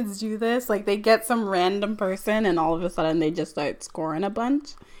Penguins do this. Like, they get some random person and all of a sudden they just start scoring a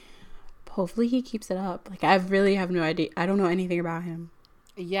bunch. Hopefully he keeps it up. Like, I really have no idea. I don't know anything about him.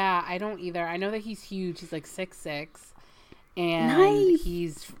 Yeah, I don't either. I know that he's huge. He's like 6'6". And nice.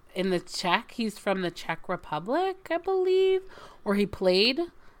 He's he's from the Czech Republic, I believe, or he played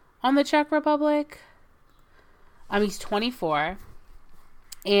on the Czech Republic. He's 24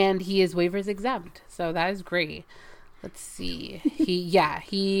 and he is waivers exempt. So that is great. Let's see. He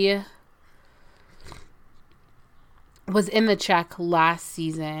was in the Czech last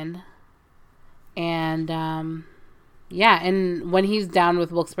season. And, and when he's down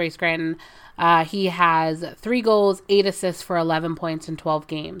with Wilkes-Barre Scranton, he has 3 goals, 8 assists for 11 points in 12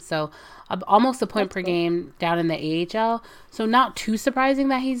 games. So almost a point per game down in the AHL. So not too surprising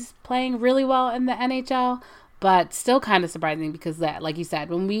that he's playing really well in the NHL, but still kind of surprising because that, like you said,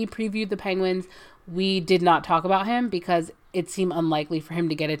 when we previewed the Penguins, we did not talk about him because it seemed unlikely for him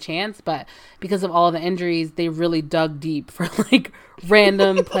to get a chance. But because of all the injuries, they really dug deep for like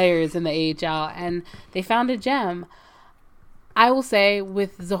random players in the AHL and they found a gem. I will say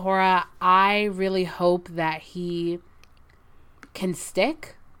with Zohora, I really hope that he can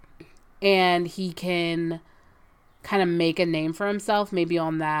stick and he can kind of make a name for himself. Maybe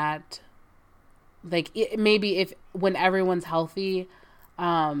on that, maybe if when everyone's healthy,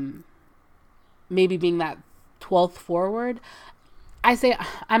 maybe being that 12th forward. I say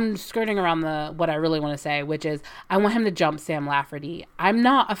I'm skirting around what I really want to say, which is I want him to jump Sam Lafferty. I'm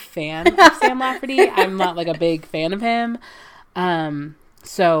not a fan of Sam Lafferty. I'm not like a big fan of him.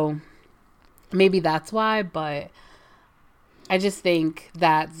 So maybe that's why, but I just think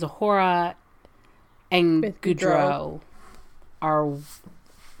that Zohora and Gaudreau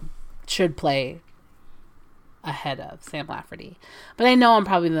should play ahead of Sam Lafferty. But I know I'm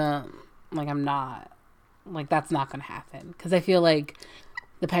probably I'm not, that's not going to happen because I feel like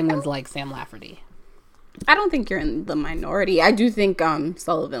the Penguins like Sam Lafferty. I don't think you're in the minority. I do think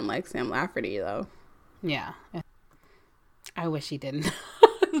Sullivan likes Sam Lafferty, though. Yeah. I wish he didn't.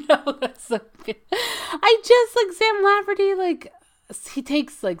 No, that's so good. I just like Sam Lafferty. He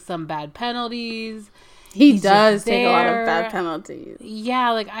takes some bad penalties. He does take a lot of bad penalties.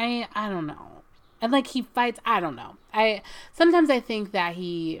 Yeah, I don't know, and he fights. I don't know. Sometimes I think that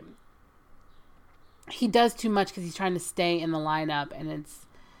he does too much because he's trying to stay in the lineup, and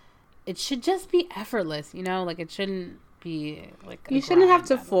it should just be effortless. It shouldn't be you shouldn't have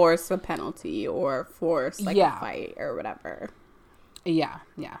to force a penalty or force a fight or whatever. Yeah,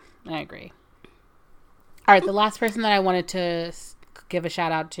 I agree. All right, the last person that I wanted to give a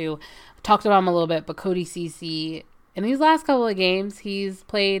shout out to, talked about him a little bit, but Cody Ceci. In these last couple of games, he's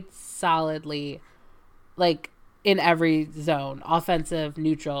played solidly, in every zone, offensive,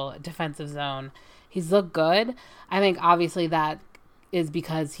 neutral, defensive zone. He's looked good. I think obviously that is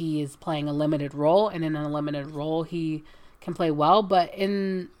because he is playing a limited role, and in a limited role, he can play well. But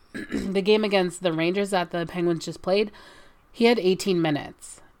in the game against the Rangers that the Penguins just played, he had 18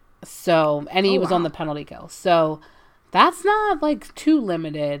 minutes. So, and he was on the penalty kill. So, that's not too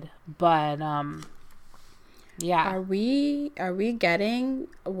limited, but yeah. Are we getting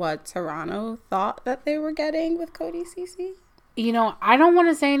what Toronto thought that they were getting with Cody Ceci? I don't want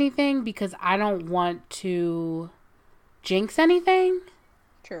to say anything because I don't want to jinx anything.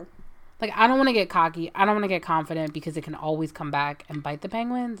 True. Like, I don't want to get cocky. I don't want to get confident because it can always come back and bite the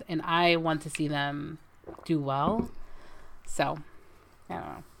Penguins. And I want to see them do well. So, I don't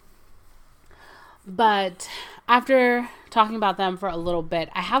know. But after talking about them for a little bit,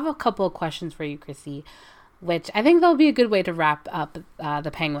 I have a couple of questions for you, Chrissy, which I think that'll be a good way to wrap up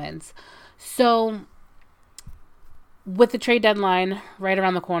the Penguins. So, with the trade deadline right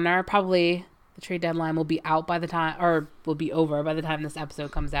around the corner, probably the trade deadline will be out by the time, or will be over by the time this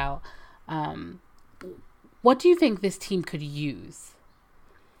episode comes out. What do you think this team could use?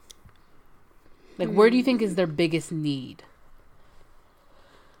 Like, where do you think is their biggest need?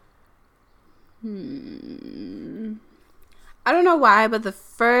 I don't know why, but the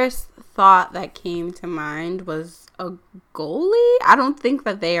first thought that came to mind was a goalie. I don't think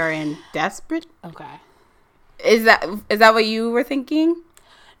that they are in desperate. Okay. Is that what you were thinking?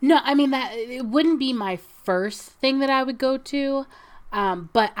 No, I mean, that it wouldn't be my first thing that I would go to.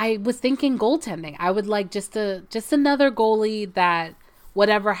 But I was thinking goaltending. I would like just another goalie that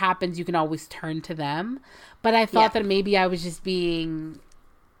whatever happens, you can always turn to them. But I thought that maybe I was just being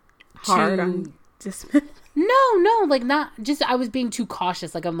hard on Smith. No, like not just, I was being too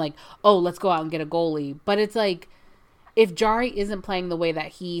cautious. Like, I'm like, oh, let's go out and get a goalie. But it's like, if Jari isn't playing the way that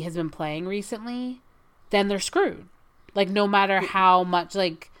he has been playing recently, then they're screwed. Like, no matter how much,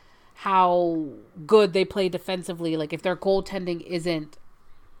 like, how good they play defensively, like, if their goaltending isn't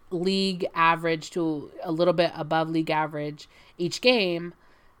league average to a little bit above league average each game,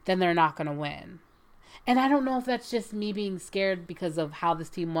 then they're not going to win. And I don't know if that's just me being scared because of how this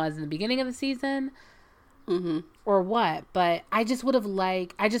team was in the beginning of the season or what, but I just would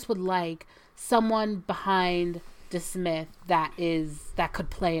like someone behind DeSmith that could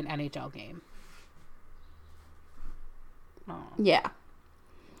play an NHL game. Oh. Yeah.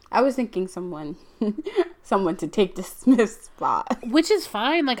 I was thinking someone to take DeSmith's spot. Which is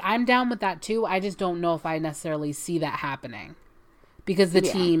fine. Like, I'm down with that too. I just don't know if I necessarily see that happening. Because the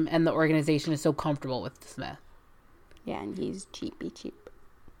team and the organization is so comfortable with DeSmith. Yeah, and he's cheap.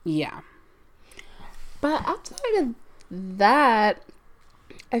 Yeah. But outside of that,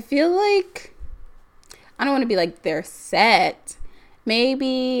 I feel like I don't want to be like they're set.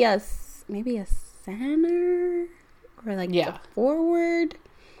 Maybe a center or like a forward.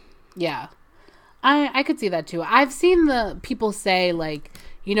 Yeah. I could see that too. I've seen the people say, like,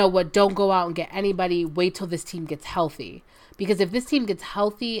 you know what, don't go out and get anybody. Wait till this team gets healthy. Because if this team gets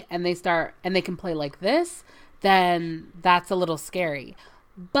healthy and they can play like this, then that's a little scary.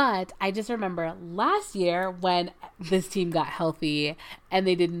 But I just remember last year when this team got healthy and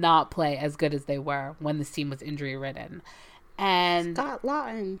they did not play as good as they were when this team was injury ridden. And Scott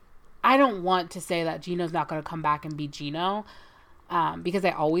Laughton. I don't want to say that Gino's not going to come back and be Gino, because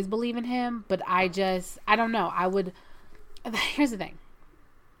I always believe in him. But I don't know. Here's the thing.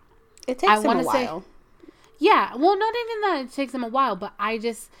 It takes him a while. Yeah, well, not even that it takes him a while, but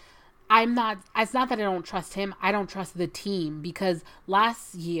it's not that I don't trust him. I don't trust the team because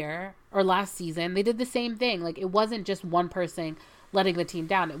last season, they did the same thing. Like, it wasn't just one person letting the team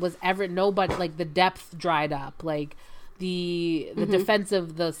down. It was nobody, like, the depth dried up. Like, the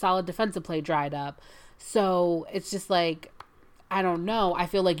solid defensive play dried up. So it's just like, I don't know. I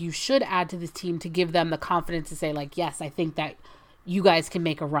feel like you should add to this team to give them the confidence to say, like, yes, I think that you guys can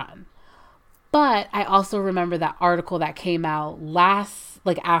make a run. But I also remember that article that came out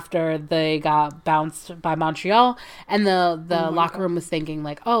after they got bounced by Montreal, and the locker room was thinking,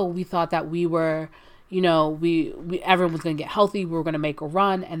 like, oh, we thought that we were, everyone was going to get healthy, we were going to make a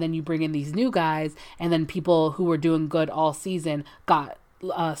run, and then you bring in these new guys, and then people who were doing good all season got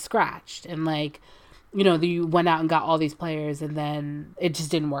scratched, and you went out and got all these players, and then it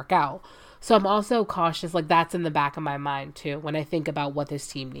just didn't work out. So I'm also cautious, like, that's in the back of my mind too when I think about what this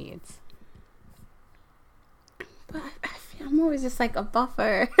team needs. But I'm always just like a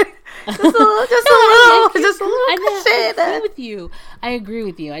buffer. just a little shit. I agree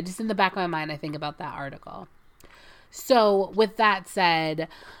with you. I just, in the back of my mind, I think about that article. So with that said,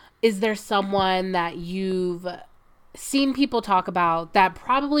 is there someone that you've seen people talk about that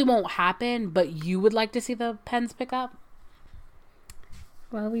probably won't happen, but you would like to see the Pens pick up?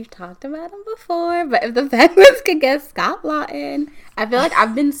 Well, we've talked about him before, but if the Penguins could get Scott Laughton, I feel like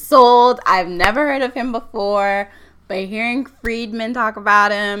I've been sold. I've never heard of him before, but hearing Friedman talk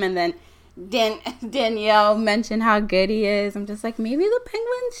about him and then Danielle mention how good he is, I'm just like, maybe the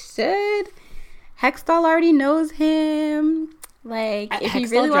Penguins should. Hextall already knows him. Like, if he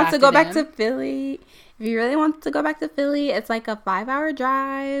really wants to go back to Philly, it's like a 5-hour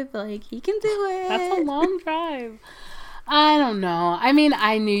drive. Like, he can do it. That's a long drive. I don't know. I mean,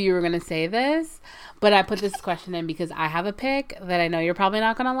 I knew you were going to say this, but I put this question in because I have a pick that I know you're probably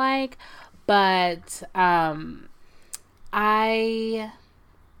not going to like. But I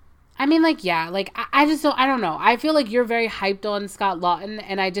mean, like, yeah, like, I just don't, I don't know. I feel like you're very hyped on Scott Lawton,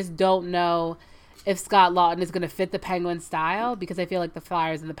 and I just don't know if Scott Lawton is going to fit the Penguins style, because I feel like the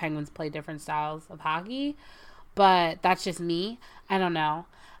Flyers and the Penguins play different styles of hockey. But that's just me. I don't know.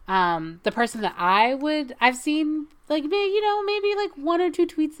 The person that I've seen, like, maybe like one or two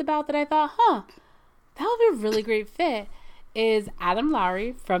tweets about that I thought, that would be a really great fit, is Adam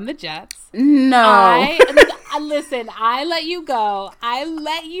Lowry from the Jets. No. Listen, I let you go. I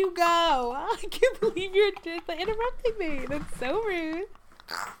can't believe you're just interrupting me. That's so rude.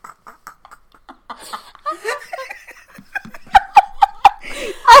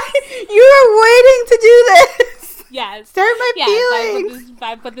 You were waiting to do this. Yes. Hurt my feelings.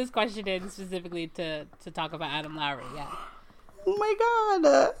 I put this question in specifically to talk about Adam Lowry. Yeah. Oh my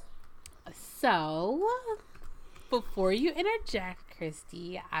God. So, before you interject,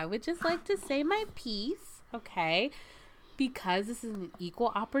 Christy, I would just like to say my piece, okay? Because this is an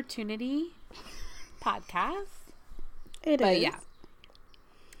equal opportunity podcast. It is. Yeah.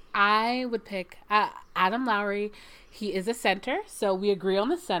 I would pick Adam Lowry. He is a center, so we agree on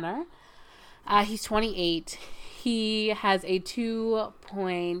the center. He's 28. He has a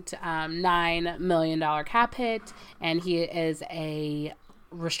 $2.9 million cap hit, and he is a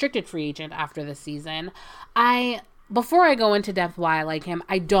restricted free agent after the season. Before I go into depth why I like him,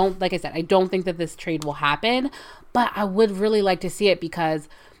 I don't think that this trade will happen, but I would really like to see it, because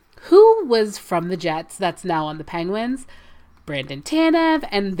who was from the Jets that's now on the Penguins? Brandon Tanev,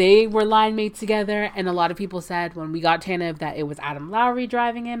 and they were line mates together, and a lot of people said when we got Tanev that it was Adam Lowry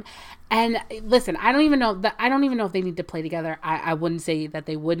driving him. And listen, I don't even know if they need to play together. I wouldn't say that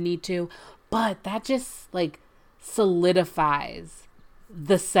they would need to, but that just like solidifies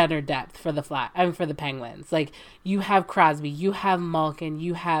the center depth for the Penguins. Like, you have Crosby, you have Malkin,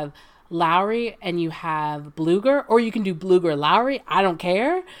 you have Lowry, and you have Bluger, or you can do Bluger Lowry, I don't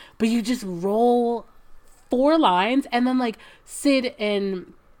care, but you just roll 4 lines, and then like Sid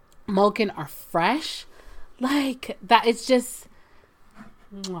and Malkin are fresh, like that. It's just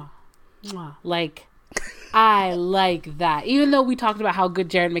like, I like that. Even though we talked about how good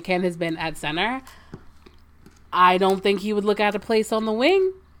Jared McCann has been at center, I don't think he would look at a place on the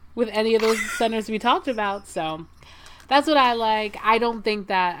wing with any of those centers we talked about. So that's what I like. I don't think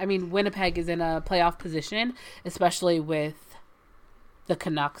that, I mean, Winnipeg is in a playoff position, especially with the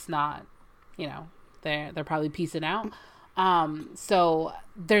Canucks not, they're probably piecing out. So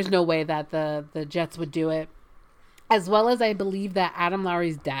there's no way that the Jets would do it. As well as I believe that Adam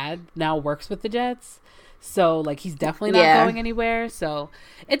Lowry's dad now works with the Jets. So, like, he's definitely not going anywhere. So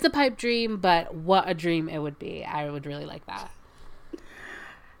it's a pipe dream, but what a dream it would be. I would really like that.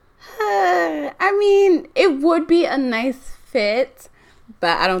 I mean, it would be a nice fit,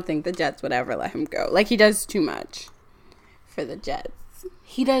 but I don't think the Jets would ever let him go. Like, he does too much for the Jets.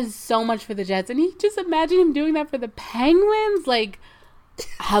 He does so much for the Jets, and you just imagine him doing that for the Penguins. Like,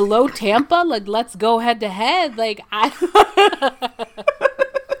 hello, Tampa. Like, let's go head to head. Like,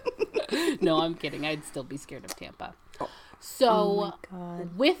 no, I'm kidding. I'd still be scared of Tampa. So,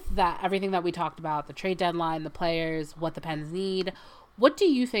 with that, everything that we talked about, the trade deadline, the players, what the Pens need, what do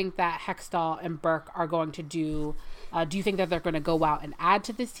you think that Hextall and Burke are going to do? Do you think that they're going to go out and add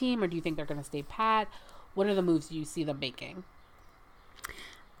to this team, or do you think they're going to stay pat? What are the moves you see them making?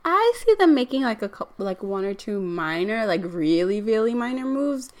 I see them making like one or two minor, like really, really minor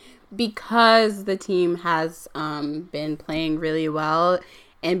moves, because the team has been playing really well,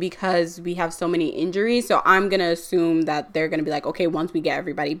 and because we have so many injuries. So I'm going to assume that they're going to be like, okay, once we get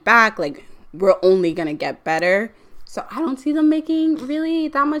everybody back, like, we're only going to get better. So I don't see them making really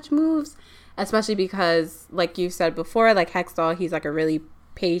that much moves, especially because, like you said before, like Hextall, he's like a really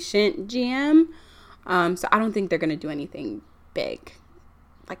patient GM. So I don't think they're going to do anything big,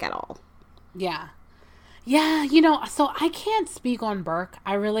 like, at all. Yeah. So I can't speak on Burke.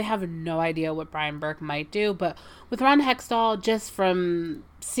 I really have no idea what Brian Burke might do, but with Ron Hextall, just from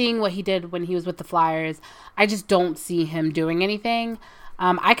seeing what he did when he was with the Flyers, I just don't see him doing anything.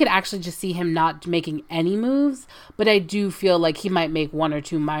 I could actually just see him not making any moves, but I do feel like he might make one or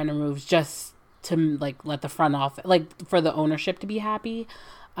two minor moves just to, like, let the front office, like, for the ownership to be happy.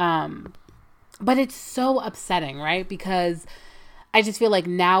 But it's so upsetting, right? Because I just feel like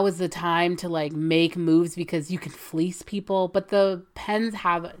now is the time to, like, make moves, because you can fleece people, but the Pens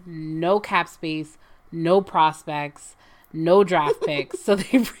have no cap space, no prospects, no draft picks, so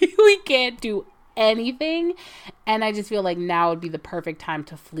they really can't do anything. And I just feel like now would be the perfect time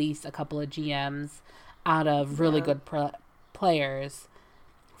to fleece a couple of GMs. out of really good players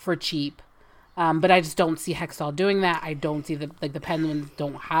for cheap. But I just don't see Hextall doing that. I don't see the Penguins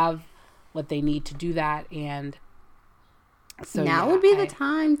don't have what they need to do that. And so now would be the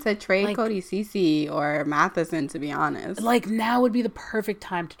time to trade Cody Ceci or Matheson, to be honest. Like, now would be the perfect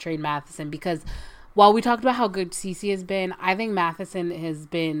time to trade Matheson, because while we talked about how good Ceci has been, I think Matheson has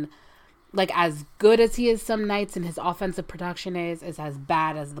been, like, as good as he is some nights, and his offensive production is as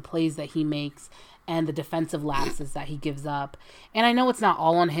bad as the plays that he makes and the defensive lapses that he gives up. And I know it's not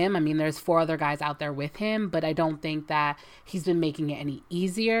all on him. I mean, there's 4 other guys out there with him, but I don't think that he's been making it any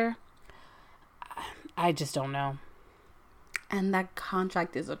easier. I just don't know. And that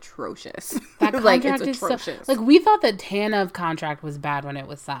contract is atrocious. That contract is atrocious. So, like, we thought the Tanev contract was bad when it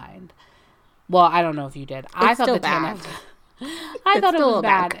was signed. Well, I don't know if you did. I thought the Tanev. I thought it was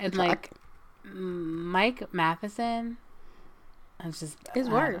bad. And like Mike Matheson, it's just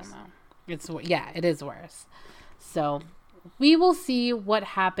worse. It is worse. So we will see what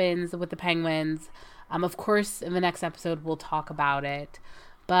happens with the Penguins. Of course, in the next episode we'll talk about it.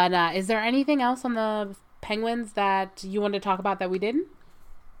 But is there anything else on the Penguins that you wanted to talk about that we didn't?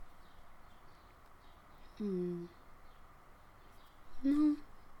 No,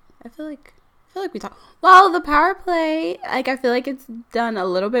 I feel like we talked. Well, the power play, like, I feel like it's done a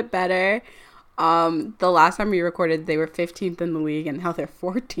little bit better. The last time we recorded, they were 15th in the league, and now they're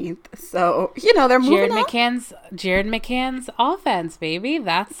 14th. So, you know, they're moving up. Jared McCann's offense, baby.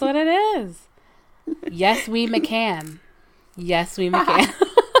 That's what it is. Yes, we McCann. Yes, we McCann.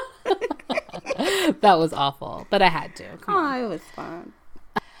 That was awful, but I had to. Come on. It was fun.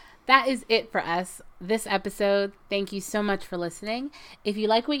 That is it for us this episode. Thank you so much for listening. If you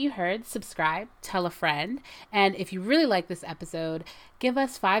like what you heard, subscribe, tell a friend. And if you really like this episode, give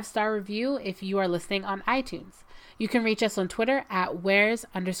us 5-star review if you are listening on iTunes. You can reach us on Twitter at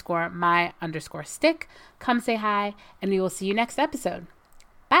where's_my_stick. Come say hi, and we will see you next episode.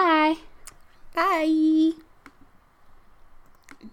 Bye. Bye.